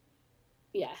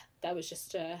yeah, there was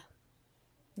just a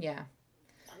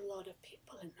lot of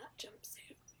people in that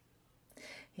jumpsuit.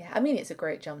 Yeah, I mean, it's a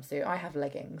great jumpsuit. I have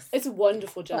leggings. It's a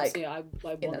wonderful jumpsuit. I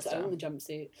want to own the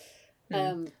jumpsuit.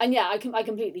 And yeah, I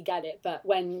completely get it, but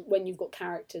when you've got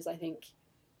characters, I think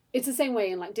it's the same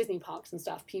way in like Disney parks and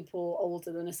stuff. People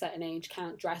older than a certain age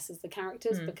can't dress as the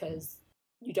characters because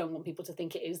you don't want people to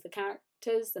think it is the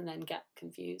characters and then get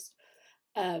confused.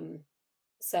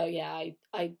 So yeah,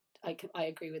 I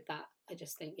agree with that. I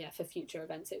just think, yeah, for future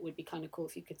events, it would be kind of cool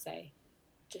if you could say,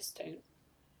 just don't.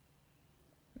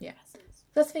 Yeah.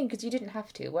 That's the thing, because you didn't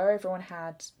have to. Where everyone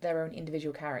had their own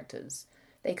individual characters,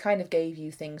 they kind of gave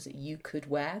you things that you could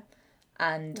wear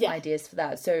and ideas for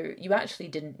that. So you actually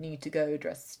didn't need to go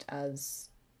dressed as,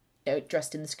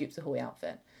 dressed in the Scoops Ahoy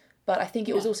outfit. But I think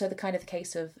it was also the kind of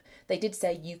case of, they did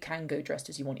say you can go dressed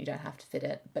as you want, you don't have to fit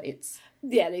it, but it's...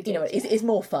 Yeah, they did. It's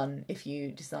more fun if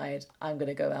you decide, I'm going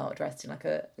to go out dressed in like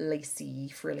a lacy,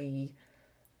 frilly,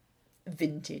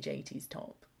 vintage 80s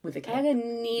top with a cape. I had a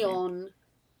neon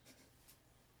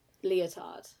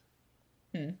leotard.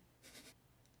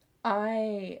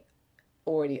 I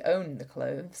already own the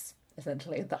clothes,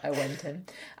 essentially, that I went in.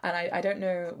 And I don't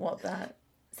know what that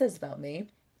says about me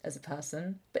as a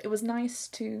person, but it was nice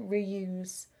to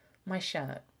reuse my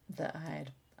shirt that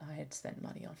I had spent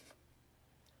money on.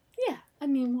 Yeah, I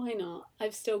mean, why not?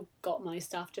 I've still got my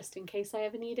stuff just in case I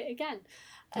ever need it again.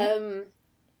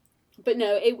 But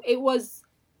no, it was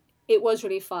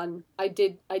really fun. I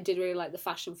did really like the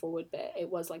fashion forward bit.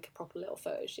 It was like a proper little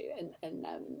photo shoot, and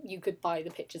you could buy the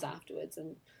pictures afterwards.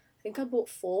 And I think I bought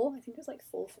 4. I think it was like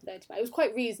 4 for there to buy. It was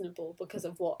quite reasonable because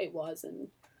of what it was, and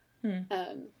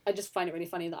I just find it really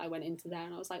funny that I went into there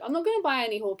and I was like, I'm not going to buy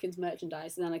any Hawkins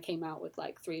merchandise, and then I came out with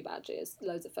like 3 badges,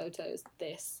 loads of photos,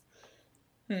 this.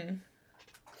 It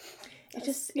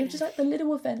was just like the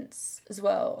little events as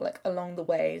well, like along the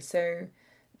way. So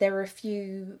there were a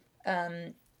few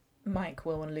Mike,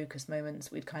 Will and Lucas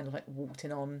moments we'd kind of like walked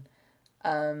in on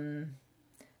when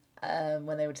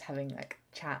they were just having like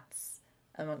chats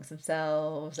amongst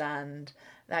themselves and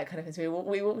that kind of thing. So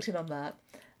we walked in on that.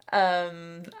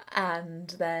 And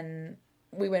then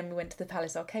when we went to the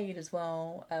Palace Arcade as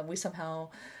well, we somehow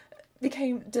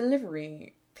became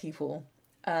delivery people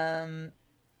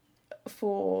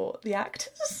for the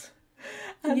actors.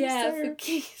 And for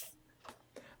Keith.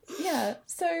 Yeah,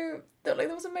 so there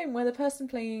was a moment where the person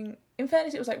playing, in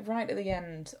fairness, it was like right at the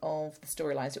end of the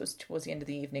storylines. It was towards the end of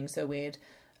the evening, so we'd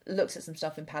looked at some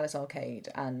stuff in Palace Arcade,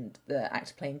 and the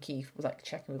actor playing Keith was like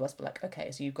checking with us, but like, okay,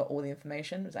 so you've got all the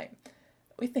information? It was like,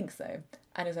 we think so.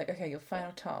 And he was like, okay, your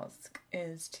final task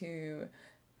is to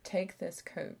take this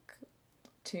Coke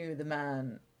to the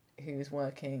man who's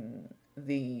working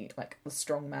the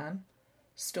strongman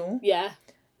stall. Yeah.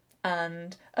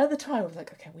 And at the time, I was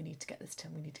like, okay, we need to get this to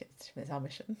him. It's our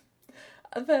mission.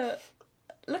 But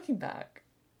looking back,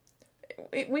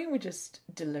 we were just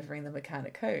delivering them a can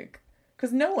of Coke.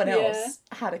 Because no one else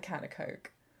had a can of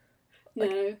Coke.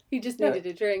 No, he just needed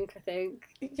a drink, I think.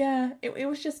 Yeah, it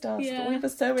was just us, but we were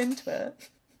so into it.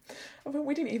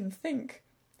 We didn't even think.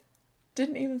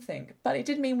 But it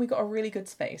did mean we got a really good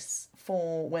space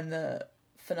for when the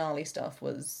finale stuff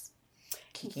was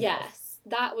kicking off.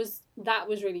 That was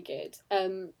really good.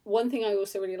 One thing I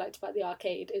also really liked about the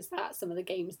arcade is that some of the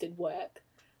games did work.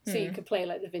 So you could play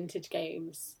like the vintage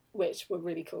games, which were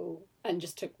really cool and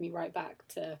just took me right back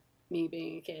to me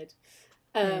being a kid.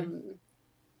 And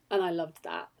I loved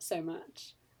that so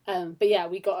much. But yeah,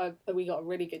 we got a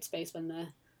really good space when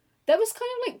there was kind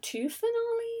of like 2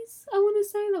 finales, I want to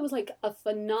say. There was like a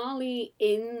finale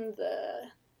in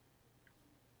the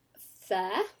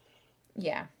fair.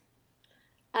 Yeah.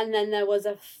 And then there was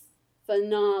a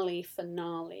finale.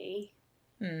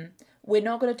 We're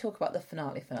not going to talk about the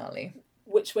finale.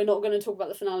 Which we're not going to talk about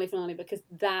the finale because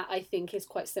that, I think, is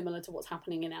quite similar to what's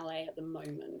happening in LA at the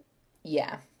moment.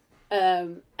 Yeah.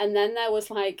 And then there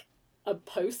was like a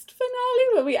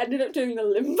post-finale where we ended up doing the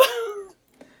limbo.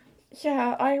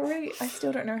 Yeah, I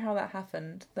still don't know how that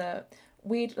happened. That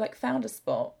we'd like found a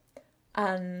spot,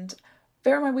 and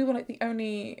bear in mind we were like the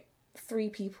only 3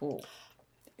 people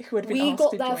who had been asked to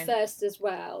join. We got there first as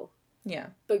well. Yeah.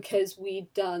 Because we'd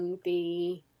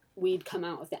come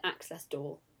out of the access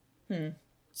door.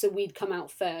 So we'd come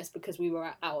out first because we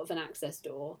were out of an access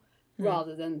door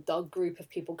rather than the group of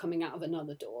people coming out of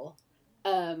another door.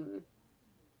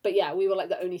 But yeah, we were like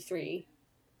the only 3.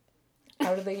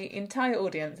 out of the entire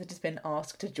audience had just been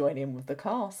asked to join in with the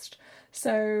cast.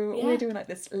 So Yeah. we're doing like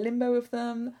this limbo of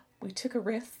them. We took a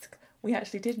risk. We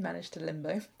actually did manage to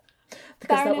limbo.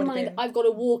 Because Bearing that in would have mind, been... I've got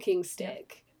a walking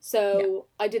stick. So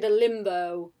I did a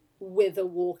limbo with a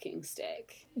walking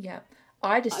stick. Yeah.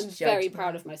 I'm very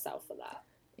proud of myself for that.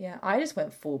 Yeah, I just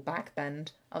went full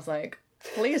backbend. I was like,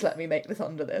 please let me make this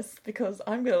under this, because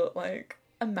I'm going to look like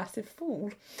a massive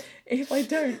fool if I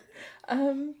don't.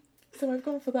 So I've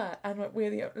gone for that, and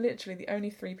we're literally the only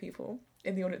 3 people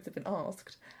in the audience have been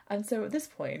asked. And so at this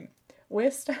point,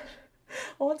 once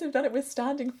we've done it, we're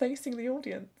standing facing the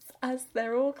audience as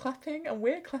they're all clapping, and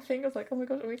we're clapping. I was like, oh my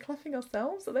god, are we clapping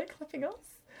ourselves? Are they clapping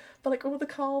us? But like all the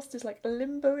cast is like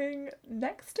limboing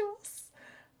next to us.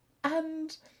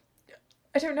 And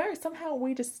I don't know, somehow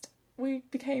we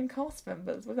became cast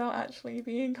members without actually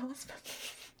being cast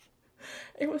members.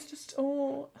 It was just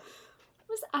all...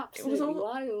 It was absolutely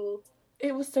wild.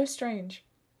 It was so strange.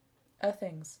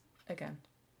 Things, again.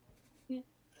 Yeah.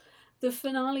 The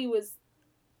finale was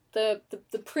the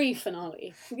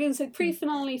pre-finale. I'm going to say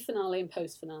pre-finale, finale, and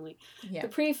post-finale. Yeah. The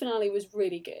pre-finale was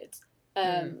really good.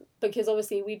 Because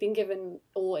obviously we've been given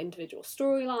all individual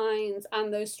storylines,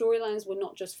 and those storylines were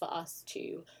not just for us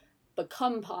to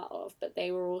become part of, but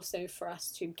they were also for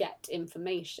us to get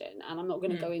information. And I'm not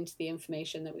going to go into the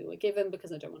information that we were given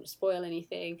because I don't want to spoil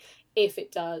anything. If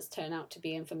it does turn out to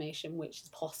be information which is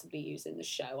possibly used in the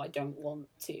show, I don't want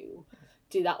to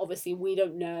do that. Obviously, we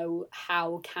don't know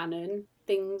how canon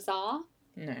things are.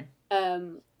 No.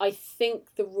 I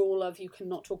think the rule of you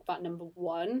cannot talk about number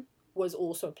 1 was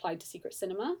also applied to Secret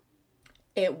Cinema.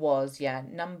 It was, yeah.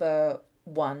 Number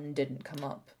 1 didn't come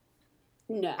up.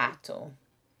 No. At all.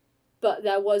 But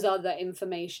there was other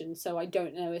information, so I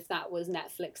don't know if that was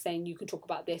Netflix saying you can talk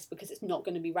about this because it's not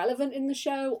going to be relevant in the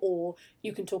show, or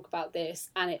you can talk about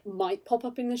this and it might pop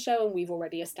up in the show, and we've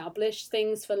already established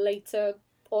things for later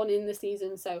on in the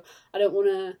season, so I don't want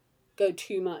to go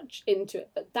too much into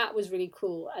it. But that was really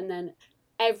cool, and then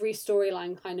every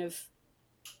storyline kind of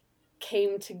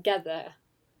came together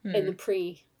in the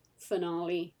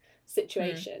pre-finale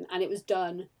situation, and it was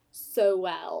done so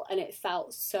well, and it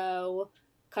felt so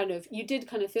kind of, you did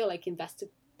kind of feel like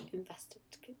investigative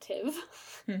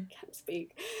can't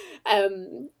speak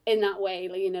in that way,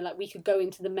 like, you know, like we could go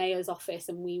into the mayor's office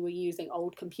and we were using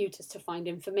old computers to find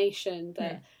information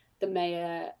that the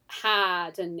mayor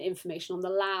had, and information on the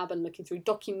lab, and looking through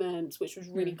documents, which was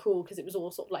really cool because it was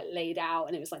all sort of like laid out,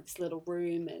 and it was like this little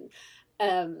room, and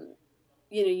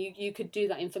you know, you could do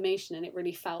that information, and it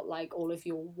really felt like all of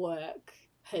your work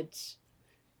had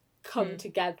come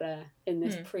together in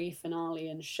this pre-finale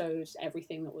and showed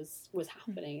everything that was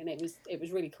happening, and it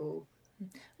was really cool.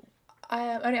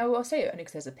 I will say it only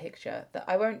because there's a picture that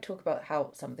I won't talk about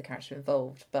how some of the characters were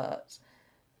involved, but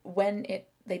when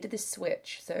they did this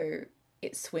switch, so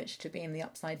it switched to being the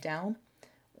upside down,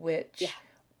 which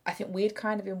I think we'd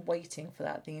kind of been waiting for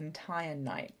that the entire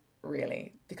night,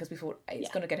 really, because we thought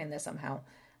it's going to get in there somehow,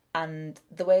 and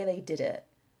the way they did it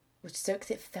was so,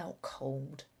 because it felt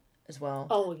cold as well.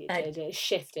 Oh, it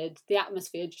shifted. The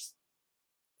atmosphere just...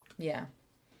 Yeah.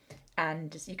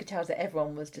 And just, you could tell that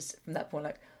everyone was just, from that point,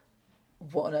 like,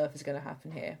 what on earth is going to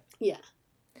happen here? Yeah.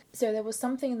 So there was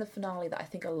something in the finale that I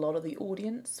think a lot of the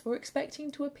audience were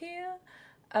expecting to appear.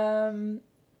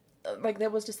 Like, there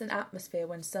was just an atmosphere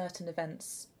when certain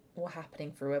events were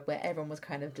happening through it, where everyone was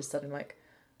kind of just suddenly like,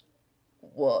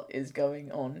 what is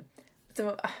going on?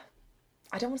 So,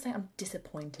 I don't want to say I'm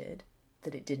disappointed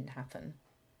that it didn't happen.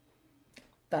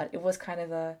 But it was kind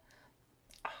of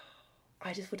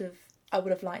I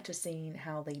would have liked to have seen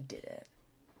how they did it.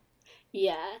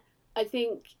 Yeah, I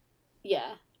think,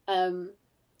 there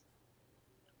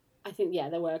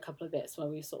were a couple of bits where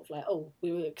we were sort of like, oh,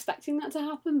 we were expecting that to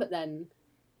happen, but then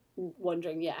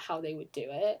wondering, how they would do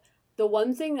it. The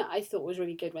one thing that I thought was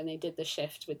really good when they did the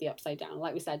shift with the upside down,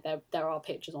 like we said, there are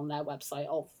pictures on their website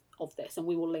of this, and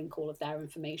we will link all of their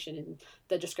information in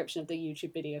the description of the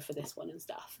YouTube video for this one and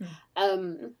stuff.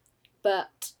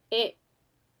 But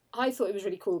I thought it was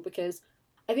really cool because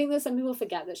I think that some people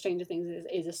forget that Stranger Things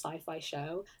is a sci-fi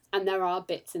show, and there are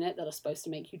bits in it that are supposed to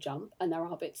make you jump, and there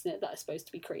are bits in it that are supposed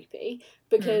to be creepy,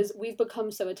 because we've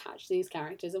become so attached to these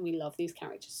characters and we love these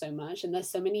characters so much, and there's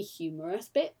so many humorous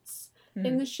bits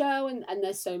in the show, and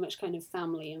there's so much kind of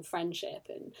family and friendship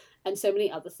and so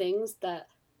many other things that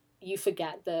you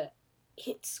forget that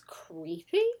it's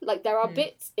creepy. Like, there are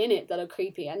bits in it that are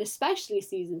creepy, and especially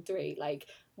season 3, like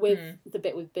with the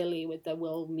bit with Billy with the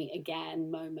 "we'll meet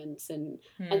again" moments and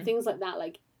things like that.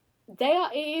 Like,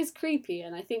 it is creepy,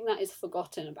 and I think that is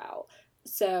forgotten about.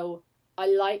 So I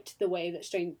liked the way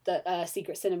that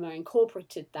Secret Cinema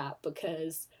incorporated that,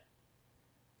 because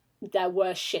there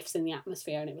were shifts in the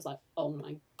atmosphere, and it was like, oh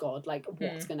my God, like,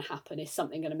 what's going to happen? Is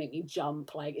something going to make me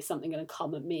jump? Like, is something going to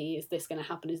come at me? Is this going to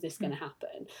happen? Is this going to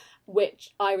happen?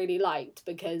 Which I really liked,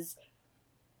 because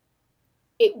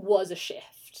it was a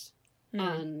shift,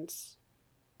 and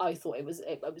I thought it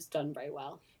was done very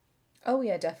well. Oh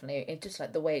yeah, definitely. It just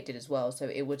like the way it did as well. So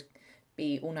it would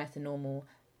be all nice and normal,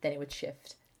 then it would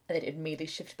shift, and then it would immediately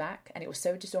shift back, and it was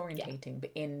so disorientating,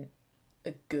 but in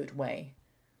a good way.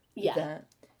 Yeah. That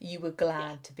you were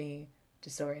glad to be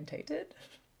disorientated.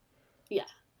 Yeah.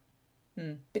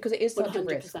 Because it is such 100%. a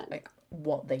risk, like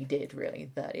what they did, really.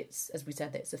 That it's, as we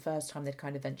said, that it's the first time they'd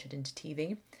kind of ventured into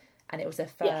TV, and it was their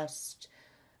first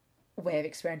way of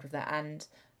experience with that. And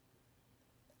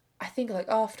I think, like,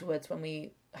 afterwards, when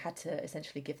we had to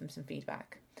essentially give them some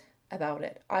feedback about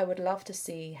it, I would love to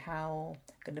see how,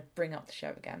 I'm going to bring up the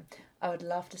show again, I would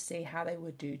love to see how they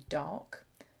would do Dark,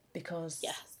 because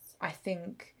I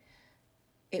think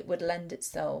it would lend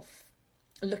itself,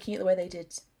 looking at the way they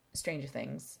did Stranger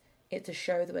Things, it's a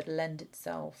show that would lend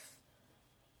itself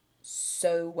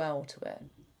so well to it,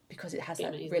 because it has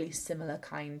that really similar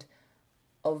kind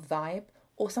of vibe.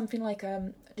 Or something like,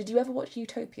 did you ever watch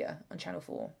Utopia on Channel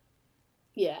 4?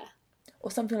 Yeah. Or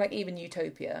something like even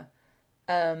Utopia.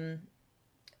 That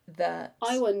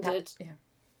I wondered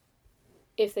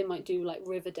if they might do like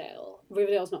Riverdale.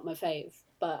 Riverdale's not my fave,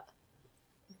 but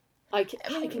I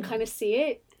can kind of see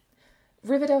it.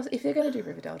 Riverdale, if they're going to do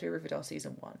Riverdale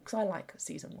season 1, because I like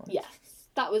season 1. Yes,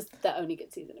 that was the only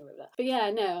good season of Riverdale. But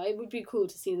yeah, no, it would be cool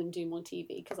to see them do more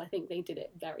TV, because I think they did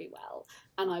it very well,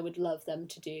 and I would love them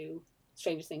to do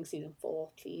Stranger Things season 4,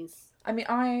 please. I mean,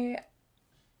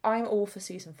 I'm all for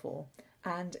season 4,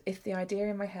 and if the idea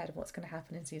in my head of what's going to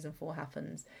happen in season 4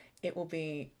 happens, it will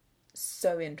be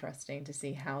so interesting to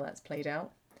see how that's played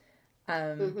out.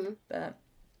 But,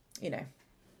 you know,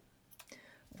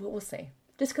 we'll see.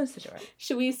 Just consider it.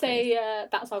 Should we say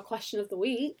that's our question of the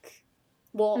week?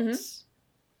 What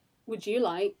would you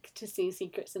like to see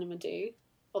Secret Cinema do?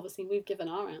 Obviously, we've given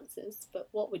our answers, but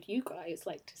what would you guys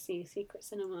like to see Secret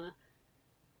Cinema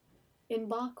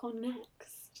embark on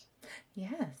next?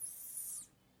 Yes.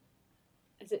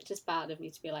 Is it just bad of me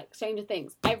to be like, Stranger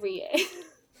Things every year?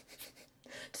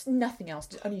 Just nothing else.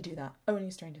 Just only do that.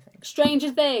 Only Stranger Things. Stranger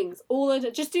Things.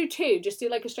 Just do 2. Just do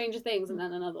like a Stranger Things and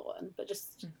then another one. But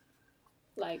just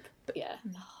like, I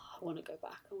want to go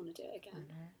back. I want to do it again.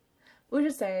 We'll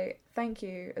just say thank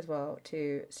you as well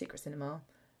to Secret Cinema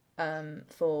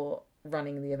for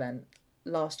running the event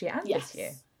last year and this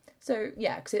year. So,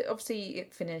 yeah, because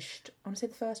it finished, I want to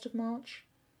say the 1st of March?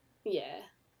 Yeah.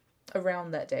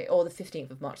 Around that day, or the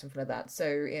 15th of March, something like that.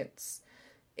 So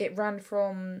it ran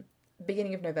from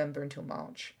beginning of November until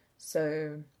March.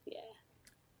 So,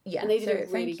 yeah. And they did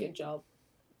a really good job.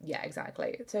 Yeah,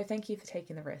 exactly. So thank you for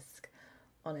taking the risk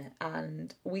on it.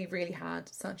 And we really had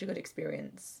such a good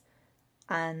experience.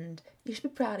 And you should be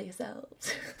proud of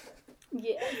yourselves.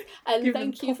 Yeah, and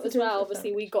thank you as well.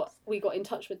 Obviously, we got in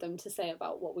touch with them to say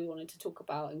about what we wanted to talk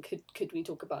about, and could we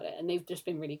talk about it? And they've just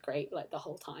been really great, like the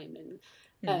whole time,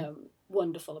 and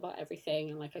wonderful about everything.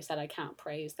 And like I said, I can't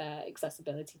praise their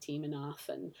accessibility team enough.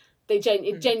 And they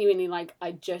genuinely, like,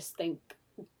 I just think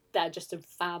they're just a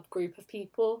fab group of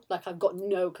people. Like, I've got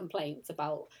no complaints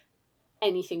about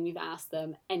anything we've asked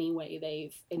them, any way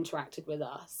they've interacted with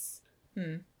us.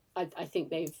 I think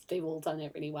they've all done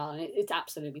it really well, and it's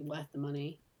absolutely worth the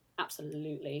money.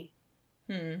 Absolutely.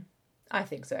 I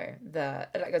think so.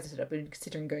 Like as I said, I've been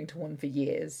considering going to one for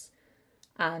years,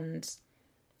 and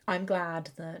I'm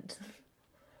glad that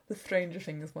the Stranger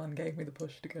Things one gave me the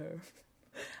push to go.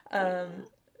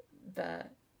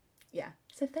 But yeah,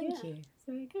 so thank you.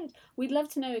 Very good. We'd love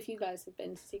to know if you guys have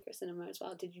been to Secret Cinema as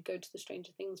well. Did you go to the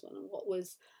Stranger Things one, and what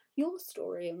was your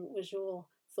story and what was your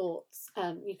thoughts?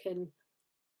 You can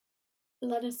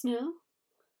let us know.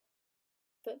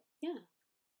 But yeah.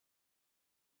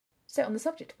 So on the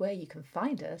subject of where you can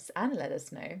find us and let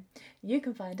us know, you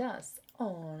can find us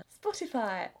on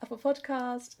Spotify, Apple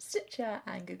Podcast, Stitcher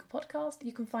and Google Podcast.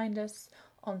 You can find us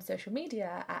on social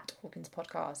media at Hawkins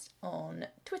Podcast, on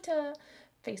Twitter,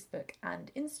 Facebook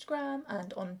and Instagram,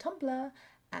 and on Tumblr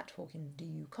at Hawkins Do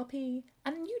You Copy,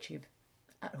 and on YouTube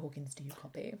at Hawkins Do You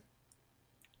Copy.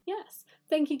 Yes.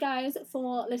 Thank you guys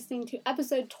for listening to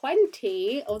episode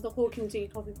 20 of the Hawkins Do You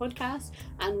Copy podcast,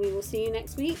 and we will see you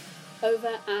next week.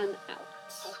 Over and out.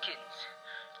 Hawkins,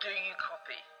 do you